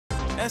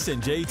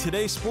SNJ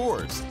Today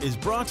Sports is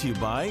brought to you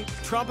by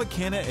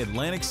Tropicana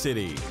Atlantic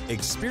City.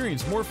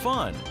 Experience more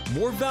fun,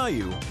 more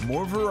value,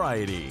 more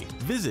variety.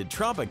 Visit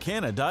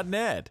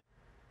Tropicana.net.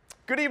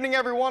 Good evening,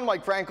 everyone.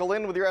 Mike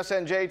Frankel with your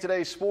SNJ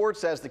Today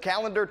Sports. As the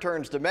calendar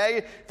turns to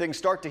May, things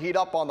start to heat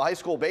up on the high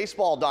school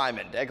baseball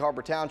diamond. Egg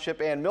Harbor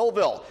Township and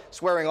Millville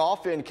squaring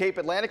off in Cape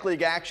Atlantic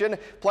League action.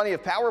 Plenty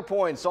of power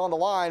points on the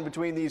line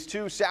between these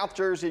two South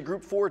Jersey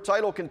Group 4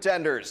 title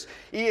contenders.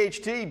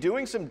 EHT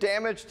doing some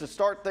damage to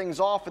start things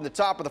off in the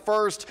top of the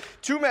first.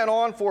 2 men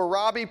on for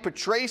Robbie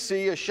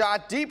Petracci. A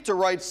shot deep to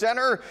right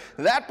center.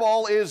 That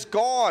ball is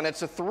gone.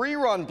 It's a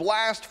 3-run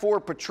blast for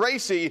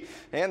Petracci,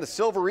 and the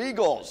Silver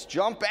Eagles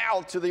jump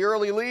out to the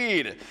early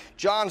lead.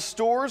 John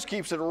Stores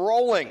keeps it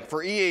rolling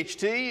for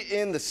EHT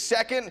in the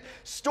second.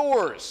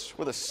 Stores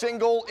with a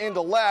single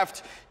into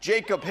left.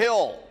 Jacob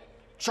Hill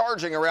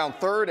charging around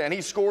third, and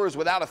he scores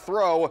without a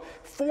throw.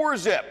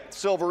 4-zip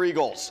Silver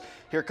Eagles.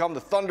 Here come the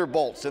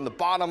Thunderbolts in the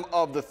bottom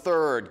of the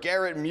third.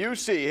 Garrett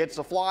Musey hits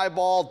a fly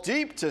ball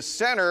deep to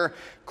center.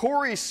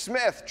 Corey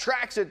Smith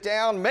tracks it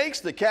down,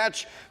 makes the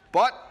catch,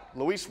 but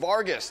Luis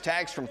Vargas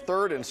tags from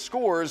third and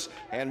scores,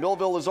 and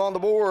Millville is on the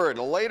board.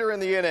 Later in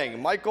the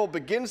inning, Michael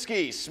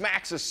Baginski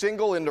smacks a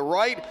single into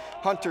right.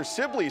 Hunter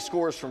Sibley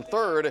scores from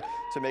third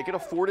to make it a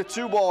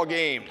 4-2 ball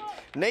game.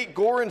 Nate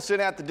Goranson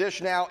at the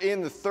dish now in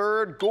the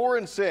third.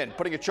 Goranson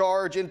putting a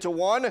charge into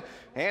one,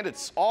 and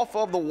it's off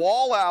of the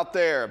wall out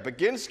there.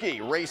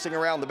 Baginski racing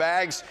around the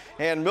bags,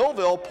 and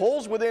Millville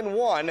pulls within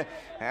one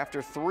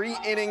after 3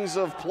 innings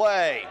of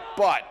play.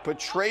 But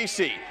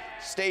Petracci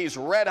stays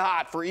red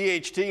hot for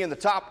EHT in the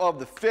top of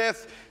the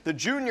 5th. The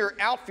junior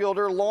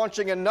outfielder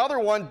launching another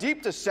one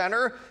deep to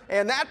center,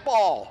 and that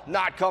ball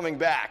not coming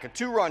back. A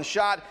 2-run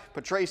shot,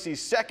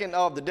 Petracci's second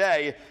of the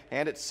day,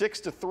 and it's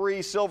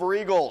 6-3 Silver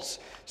Eagles.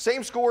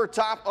 Same score,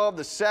 top of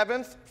the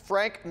 7th.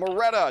 Frank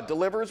Moretta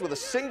delivers with a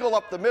single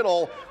up the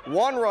middle.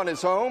 1 run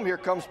is home. Here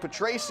comes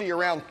Petracci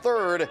around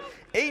third.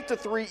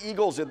 8-3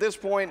 Eagles at this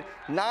point.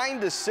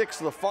 9-6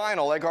 the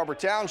final. Egg Harbor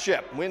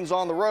Township wins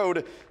on the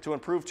road to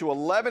improve to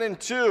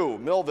 11-2.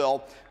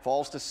 Millville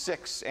falls to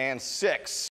 6-6.